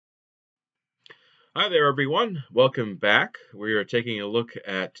Hi there, everyone. Welcome back. We are taking a look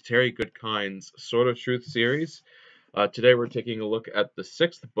at Terry Goodkind's Sword of Truth series. Today, we're taking a look at the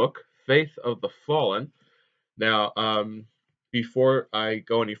sixth book, Faith of the Fallen. Now, before I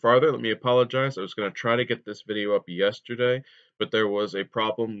go any farther, let me apologize. I was going to try to get this video up yesterday, but there was a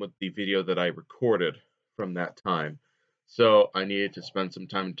problem with the video that I recorded from that time. So I needed to spend some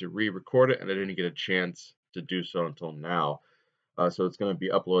time to re-record it, and I didn't get a chance to do so until now. So it's going to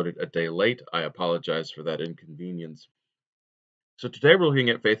be uploaded a day late. I apologize for that inconvenience. So today we're looking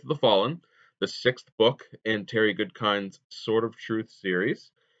at Faith of the Fallen, the sixth book in Terry Goodkind's Sword of Truth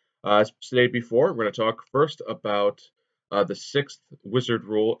series. As stated before, we're going to talk first about the sixth wizard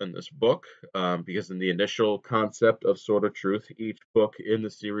rule in this book, because in the initial concept of Sword of Truth, each book in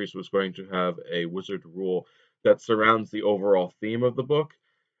the series was going to have a wizard rule that surrounds the overall theme of the book,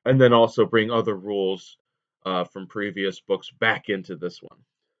 and then also bring other rules from previous books back into this one.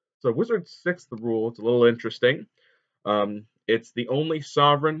 So Wizard's sixth rule, it's a little interesting. It's the only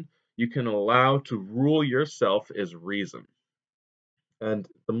sovereign you can allow to rule yourself is reason. And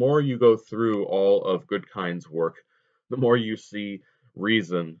the more you go through all of Goodkind's work, the more you see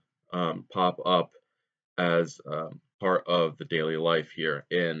reason pop up as part of the daily life here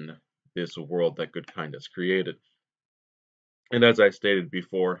in this world that Goodkind has created. And as I stated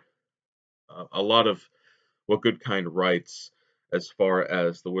before, a lot of what Goodkind writes as far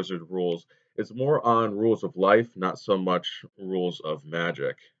as the wizard rules is more on rules of life, not so much rules of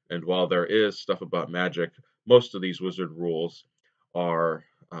magic. And while there is stuff about magic, most of these wizard rules are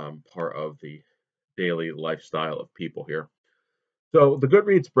part of the daily lifestyle of people here. So the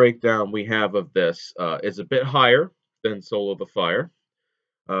Goodreads breakdown we have of this is a bit higher than Soul of the Fire.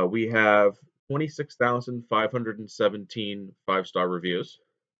 We have 26,517 5-star reviews,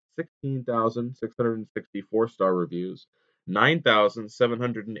 16,664 star reviews,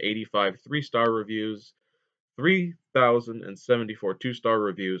 9,785 3-star reviews, 3,074 2-star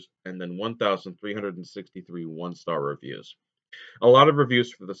reviews, and then 1,363 1-star reviews. A lot of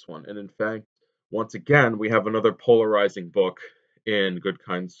reviews for this one, and in fact, once again, we have another polarizing book in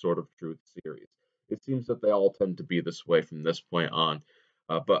Goodkind's Sword of Truth series. It seems that they all tend to be this way from this point on.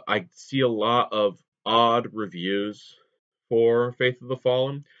 But I see a lot of odd reviews for Faith of the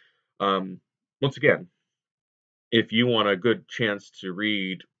Fallen. Once again, if you want a good chance to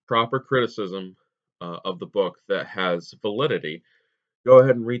read proper criticism of the book that has validity, go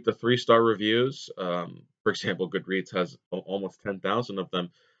ahead and read the 3-star reviews. For example, Goodreads has almost 10,000 of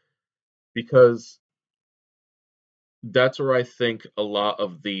them because that's where I think a lot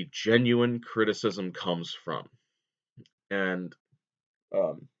of the genuine criticism comes from. And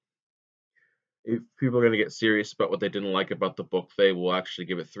um, if people are going to get serious about what they didn't like about the book, they will actually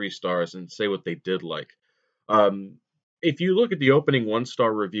give it 3 stars and say what they did like. Um, if you look at the opening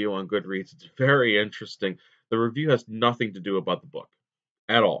 1-star review on Goodreads, it's very interesting. The review has nothing to do about the book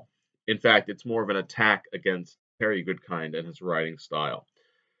at all. In fact, it's more of an attack against Terry Goodkind and his writing style.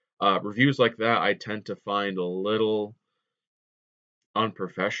 Reviews like that I tend to find a little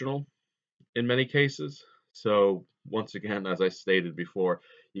unprofessional in many cases. So, once again, as I stated before,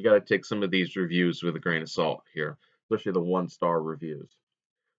 you got to take some of these reviews with a grain of salt here, especially the 1-star reviews.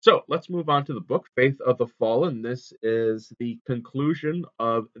 So, let's move on to the book, Faith of the Fallen. This is the conclusion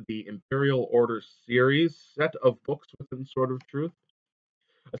of the Imperial Order series set of books within Sword of Truth.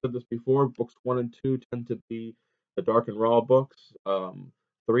 I said this before, books 1 and 2 tend to be the Dark and Raw books.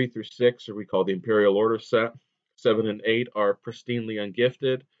 3 through 6 are we call the Imperial Order set. 7 and 8 are pristinely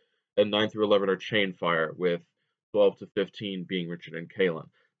ungifted, and 9 through 11 are Chainfire, with 12 to 15 being Richard and Kalen.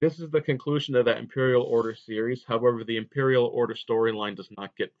 This is the conclusion of that Imperial Order series. However, the Imperial Order storyline does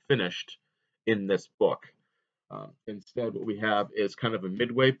not get finished in this book. Instead, what we have is kind of a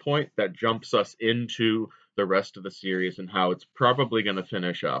midway point that jumps us into the rest of the series and how it's probably going to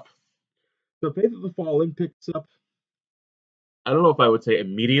finish up. So, Faith of the Fallen picks up, I don't know if I would say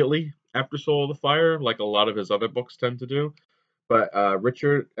immediately after Soul of the Fire, like a lot of his other books tend to do, but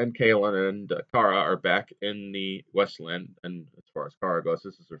Richard and Kaelin and Kara are back in the Westland, and as far as Kara goes,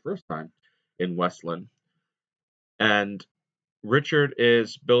 this is her first time in Westland. And Richard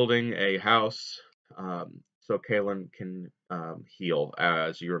is building a house so Kaelin can heal.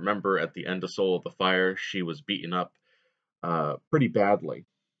 As you remember, at the end of Soul of the Fire, she was beaten up pretty badly,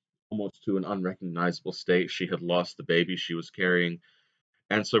 almost to an unrecognizable state. She had lost the baby she was carrying.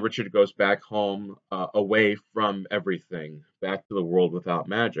 And so Richard goes back home, away from everything, back to the world without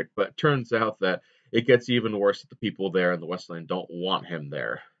magic. But it turns out that it gets even worse that the people there in the Westland don't want him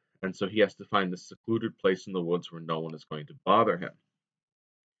there. And so he has to find this secluded place in the woods where no one is going to bother him.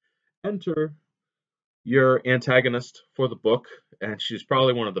 Enter your antagonist for the book, and she's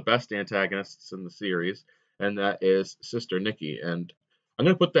probably one of the best antagonists in the series, and that is Sister Nicky. And I'm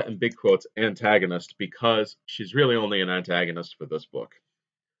going to put that in big quotes, antagonist, because she's really only an antagonist for this book.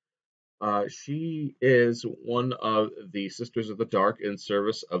 She is one of the Sisters of the Dark in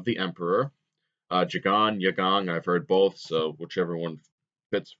service of the Emperor. Jagan, Yagang, I've heard both, so whichever one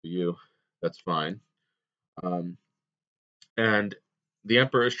fits for you, that's fine. Um, and the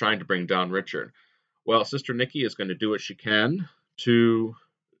Emperor is trying to bring down Richard. Well, Sister Nicky is going to do what she can to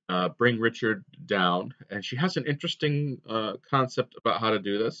bring Richard down, and she has an interesting concept about how to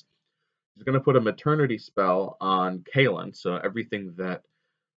do this. She's going to put a maternity spell on Kaelin, so everything that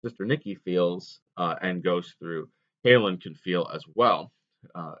Sister Nicky feels and goes through, Kaelin can feel as well.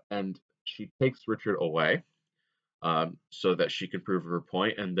 And she takes Richard away so that she can prove her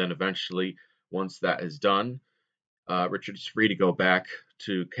point, and then eventually, once that is done, Richard is free to go back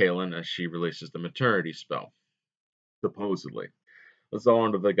to Kaelin as she releases the maternity spell, supposedly. It's all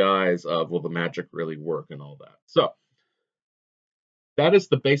under the guise of, will the magic really work and all that. So, that is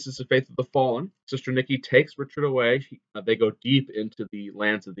the basis of Faith of the Fallen. Sister Nicky takes Richard away. They go deep into the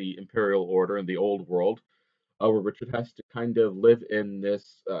lands of the Imperial Order in the Old World, where Richard has to kind of live in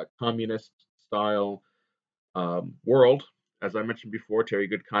this communist-style world. As I mentioned before, Terry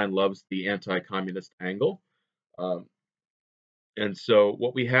Goodkind loves the anti-communist angle. Um, and so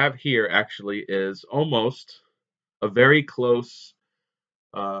what we have here actually is almost a very close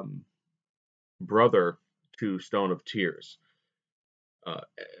um, brother to Stone of Tears. And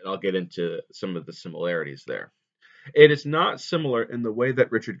I'll get into some of the similarities there. It is not similar in the way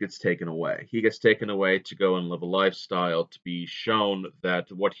that Richard gets taken away. He gets taken away to go and live a lifestyle, to be shown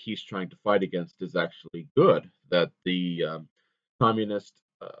that what he's trying to fight against is actually good, that the communist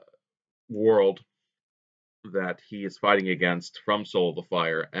world that he is fighting against from Soul of the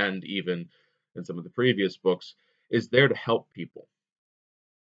Fire, and even in some of the previous books, is there to help people.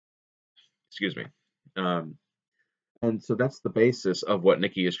 Excuse me. Um, and so that's the basis of what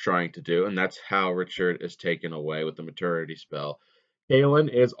Nicky is trying to do, and that's how Richard is taken away with the maternity spell.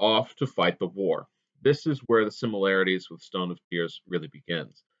 Kaelin is off to fight the war. This is where the similarities with Stone of Tears really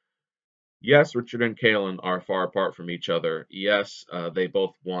begins. Yes, Richard and Kaelin are far apart from each other. Yes, they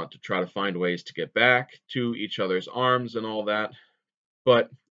both want to try to find ways to get back to each other's arms and all that. But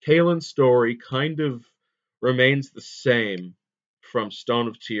Kaelin's story kind of remains the same from Stone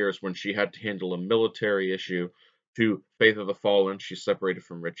of Tears when she had to handle a military issue to Faith of the Fallen. She's separated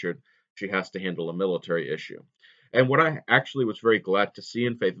from Richard. She has to handle a military issue. And what I actually was very glad to see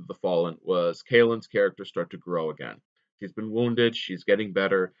in Faith of the Fallen was Kaelin's character start to grow again. She's been wounded, she's getting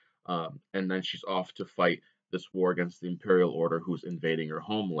better, and then she's off to fight this war against the Imperial Order who's invading her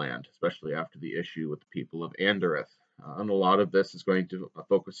homeland, especially after the issue with the people of Andereth. And a lot of this is going to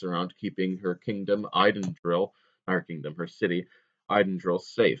focus around keeping her kingdom, Idendril, her kingdom, her city, Idendril,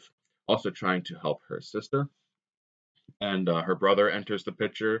 safe. Also trying to help her sister. And her brother enters the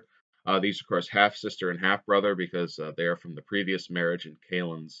picture. These, of course, half sister and half brother because they are from the previous marriage in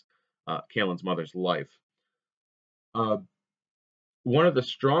Kaelin's mother's life. Uh, One of the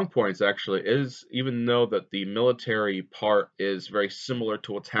strong points actually is, even though that the military part is very similar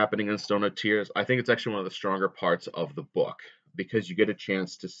to what's happening in Stone of Tears, I think it's actually one of the stronger parts of the book because you get a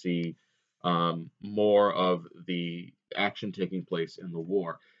chance to see more of the action taking place in the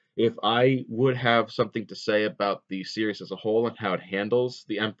war. If I would have something to say about the series as a whole and how it handles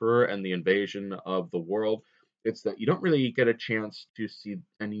the Emperor and the invasion of the world, it's that you don't really get a chance to see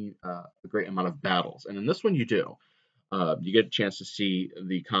any a great amount of battles, and in this one you do. You get a chance to see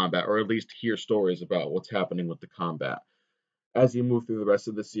the combat, or at least hear stories about what's happening with the combat. As you move through the rest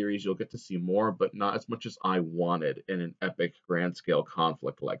of the series, you'll get to see more, but not as much as I wanted in an epic grand scale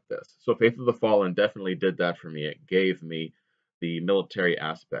conflict like this. So Faith of the Fallen definitely did that for me. It gave me the military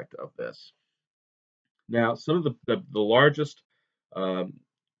aspect of this. Now, some of the largest um,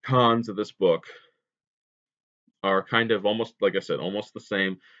 cons of this book are kind of almost, like I said, almost the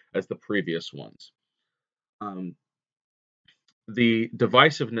same as the previous ones. Um, the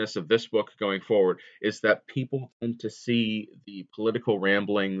divisiveness of this book going forward is that people tend to see the political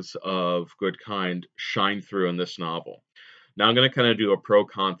ramblings of Goodkind shine through in this novel. Now, I'm going to kind of do a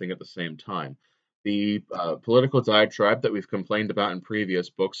pro-con thing at the same time. The political diatribe that we've complained about in previous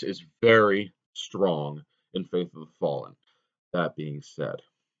books is very strong in Faith of the Fallen. That being said,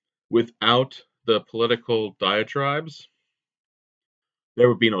 without the political diatribes, there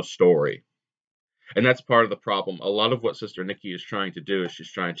would be no story. And that's part of the problem. A lot of what Sister Nicky is trying to do is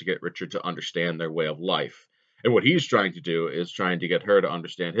she's trying to get Richard to understand their way of life. And what he's trying to do is trying to get her to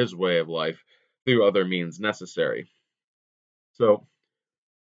understand his way of life through other means necessary. So,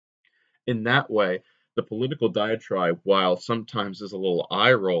 in that way, The political diatribe, while sometimes is a little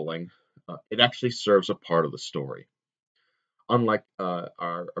eye-rolling, it actually serves a part of the story. Unlike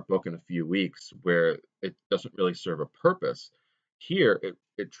our book in a few weeks, where it doesn't really serve a purpose, here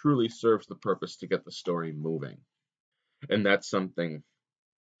it truly serves the purpose to get the story moving. And that's something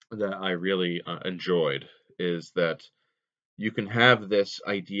that I really enjoyed, is that you can have this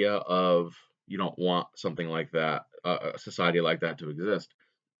idea of you don't want something like that, a society like that to exist,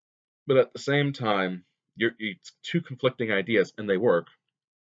 but at the same time, it's two conflicting ideas, and they work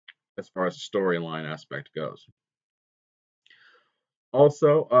as far as the storyline aspect goes.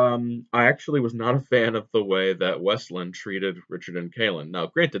 Also, I actually was not a fan of the way that Westland treated Richard and Kaelin. Now,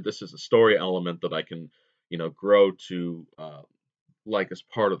 granted, this is a story element that I can, grow to like as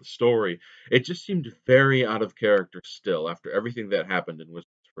part of the story. It just seemed very out of character still after everything that happened in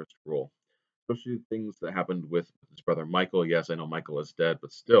Wisdom's first rule. Especially things that happened with his brother Michael. Yes, I know Michael is dead,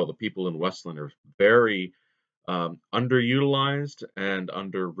 but still, the people in Westland are very underutilized and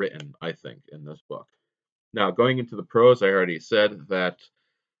underwritten, I think, in this book. Now, going into the prose, I already said that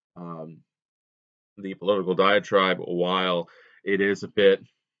um, the political diatribe, while it is a bit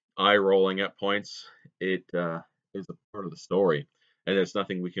eye rolling at points, it is a part of the story, and there's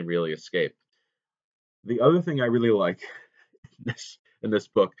nothing we can really escape. The other thing I really like in this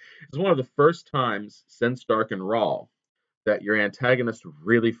book is one of the first times since Dark and Raw that your antagonist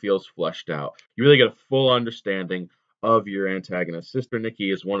really feels fleshed out. You really get a full understanding of your antagonist. Sister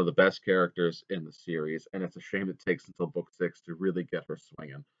Nikki is one of the best characters in the series, and it's a shame it takes until book 6 to really get her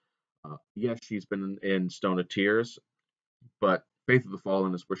swinging. Yes, she's been in Stone of Tears, but Faith of the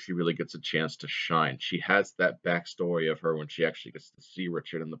Fallen is where she really gets a chance to shine. She has that backstory of her when she actually gets to see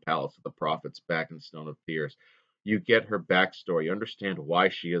Richard in the Palace of the Prophets back in Stone of Tears. You get her backstory, you understand why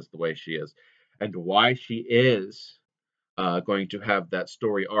she is the way she is, and why she is going to have that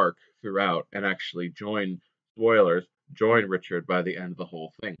story arc throughout and actually join Richard by the end of the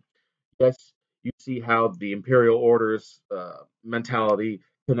whole thing. Yes, you see how the Imperial Order's mentality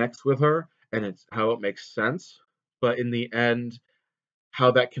connects with her, and it's how it makes sense. But in the end,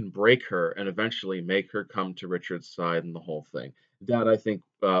 how that can break her and eventually make her come to Richard's side and the whole thing. That I think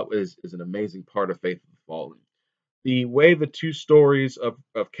is an amazing part of Faith of the Fallen. The way the two stories of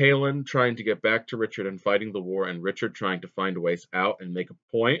Kaelin trying to get back to Richard and fighting the war, and Richard trying to find ways out and make a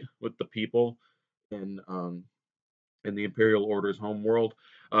point with the people in the Imperial Order's homeworld,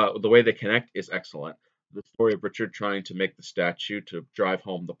 the way they connect is excellent. The story of Richard trying to make the statue to drive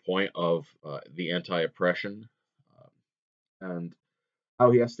home the point of the anti-oppression, and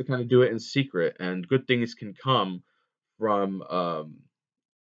how he has to kind of do it in secret, and good things can come from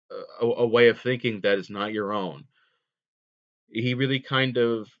a way of thinking that is not your own. He really kind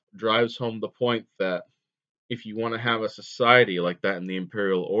of drives home the point that if you want to have a society like that in the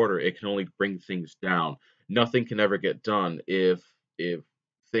Imperial Order, it can only bring things down. Nothing can ever get done if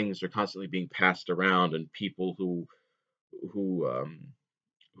things are constantly being passed around, and people who um,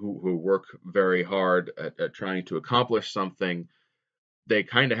 who work very hard at trying to accomplish something, they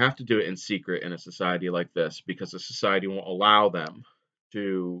kind of have to do it in secret in a society like this because the society won't allow them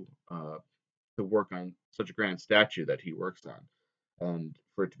to uh, to work on such a grand statue that he works on, and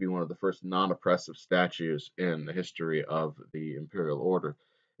for it to be one of the first non-oppressive statues in the history of the Imperial Order.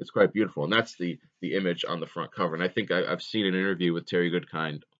 It's quite beautiful, and that's the image on the front cover. And I think I've seen an interview with Terry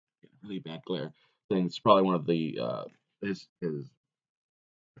Goodkind, really bad glare, saying it's probably one of the his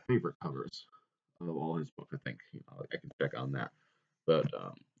favorite covers of all his book. I think I can check on that, but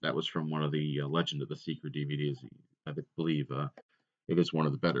that was from one of the Legend of the Secret DVDs. I believe it is one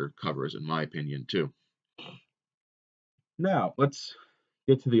of the better covers in my opinion too. Now let's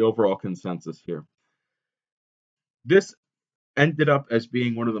get to the overall consensus here. This ended up as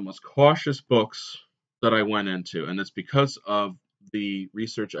being one of the most cautious books that I went into, and it's because of the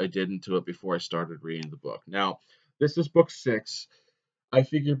research I did into it before I started reading the book. Now, this is book 6. I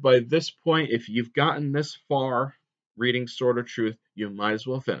figured by this point, if you've gotten this far reading Sword of Truth, you might as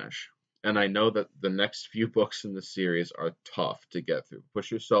well finish. And I know that the next few books in the series are tough to get through.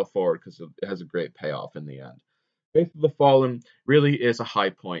 Push yourself forward because it has a great payoff in the end. Faith of the Fallen really is a high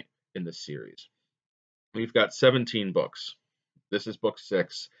point in the series. We've got 17 books. This is book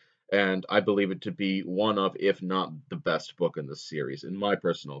 6, and I believe it to be one of, if not the best book in the series, in my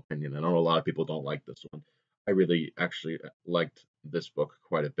personal opinion. I know a lot of people don't like this one. I really actually liked this book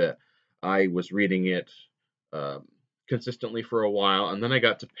quite a bit. I was reading it um, consistently for a while, and then I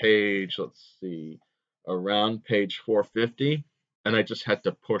got to let's see, around page 450, and I just had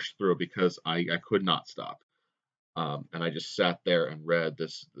to push through because I could not stop. And I just sat there and read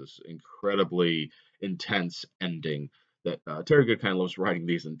this incredibly intense ending that Terry Goodkind loves writing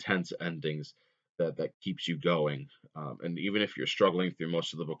these intense endings that keeps you going. And even if you're struggling through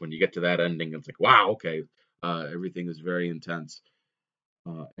most of the book, when you get to that ending, it's like, wow, okay, everything is very intense,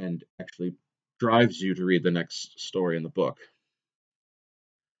 and actually drives you to read the next story in the book.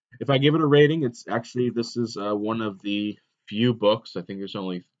 If I give it a rating, it's actually this is one of the few books. I think there's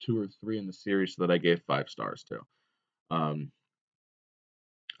only 2 or 3 in the series that I gave 5 stars to. Um,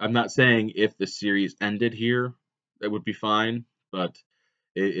 I'm not saying if the series ended here, it would be fine, but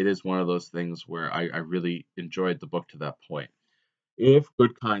it is one of those things where I really enjoyed the book to that point. If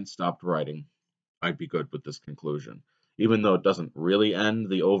Goodkind stopped writing, I'd be good with this conclusion. Even though it doesn't really end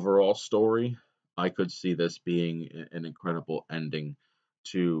the overall story, I could see this being an incredible ending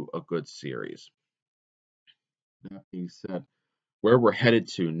to a good series. That being said, where we're headed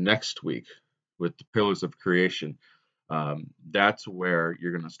to next week with the Pillars of Creation, that's where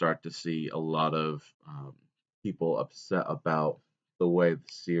you're going to start to see a lot of people upset about the way the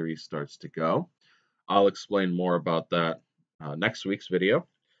series starts to go. I'll explain more about that next week's video,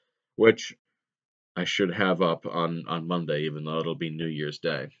 which I should have up on Monday, even though it'll be New Year's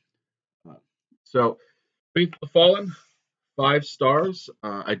Day. Uh, so, Faith of the Fallen, 5 stars.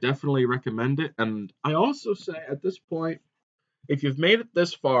 I definitely recommend it. And I also say at this point, if you've made it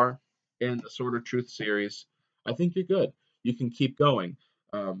this far in the Sword of Truth series, I think you're good. You can keep going.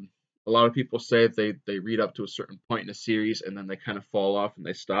 A lot of people say they read up to a certain point in a series and then they kind of fall off and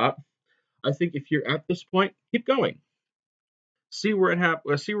they stop. I think if you're at this point, keep going. See where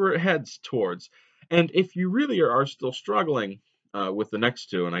see where it heads towards. And if you really are still struggling with the next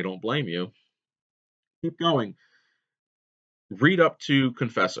two, and I don't blame you, keep going. Read up to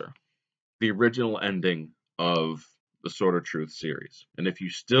Confessor, the original ending of the Sword of Truth series. And if you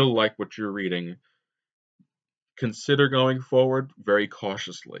still like what you're reading, consider going forward very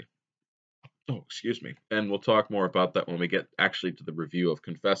cautiously. Oh, excuse me. And we'll talk more about that when we get actually to the review of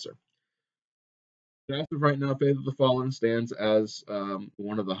Confessor. As of right now, Faith of the Fallen stands as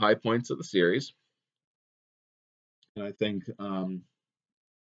one of the high points of the series. And I think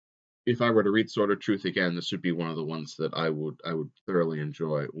if I were to read Sword of Truth again, this would be one of the ones that I would thoroughly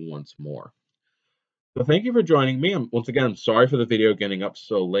enjoy once more. So thank you for joining me. Once again, I'm sorry for the video getting up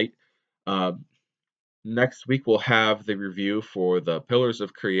so late. Next week we'll have the review for the Pillars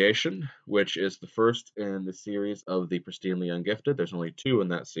of Creation, which is the first in the series of the Pristinely Ungifted. There's only 2 in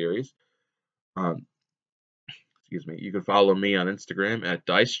that series. Excuse me. You can follow me on Instagram at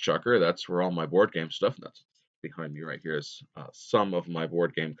DiceChucker. That's where all my board game stuff. That's behind me right here is some of my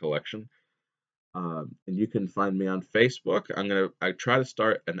board game collection. And you can find me on Facebook. I try to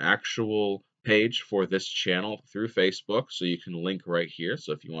start an actual page for this channel through Facebook, so you can link right here.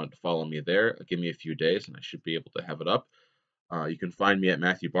 So if you want to follow me there, give me a few days and I should be able to have it up. You can find me at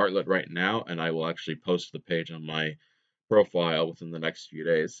Matthew Bartlett right now, and I will actually post the page on my profile within the next few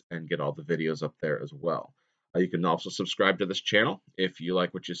days and get all the videos up there as well. You can also subscribe to this channel if you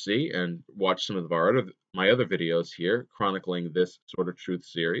like what you see and watch some of my other videos here chronicling this Sword of Truth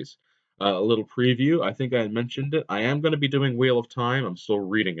series. A little preview, I think I mentioned it. I am going to be doing Wheel of Time. I'm still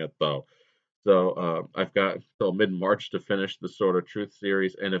reading it though. So I've got till mid-March to finish the Sword of Truth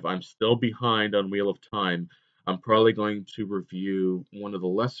series, and if I'm still behind on Wheel of Time, I'm probably going to review one of the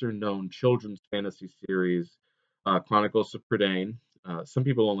lesser-known children's fantasy series, Chronicles of Prydain. Some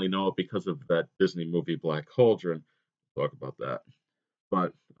people only know it because of that Disney movie Black Cauldron. We'll talk about that.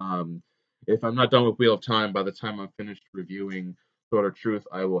 But if I'm not done with Wheel of Time, by the time I'm finished reviewing Sword of Truth,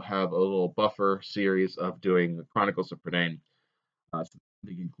 I will have a little buffer series of doing Chronicles of Prydain. So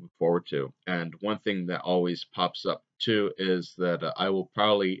you can look forward to. And one thing that always pops up too is that I will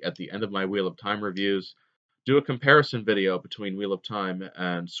probably, at the end of my Wheel of Time reviews, do a comparison video between Wheel of Time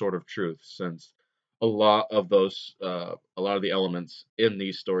and Sword of Truth, since a lot of the elements in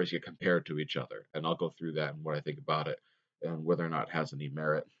these stories get compared to each other, and I'll go through that and what I think about it and whether or not it has any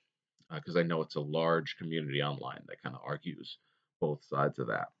merit, because I know it's a large community online that kind of argues both sides of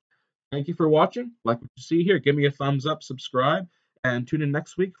that. Thank you for watching. Like what you see here, give me a thumbs up, subscribe, and tune in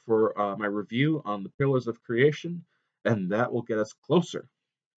next week for my review on the Pillars of Creation, and that will get us closer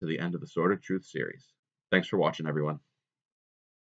to the end of the Sword of Truth series. Thanks for watching, everyone.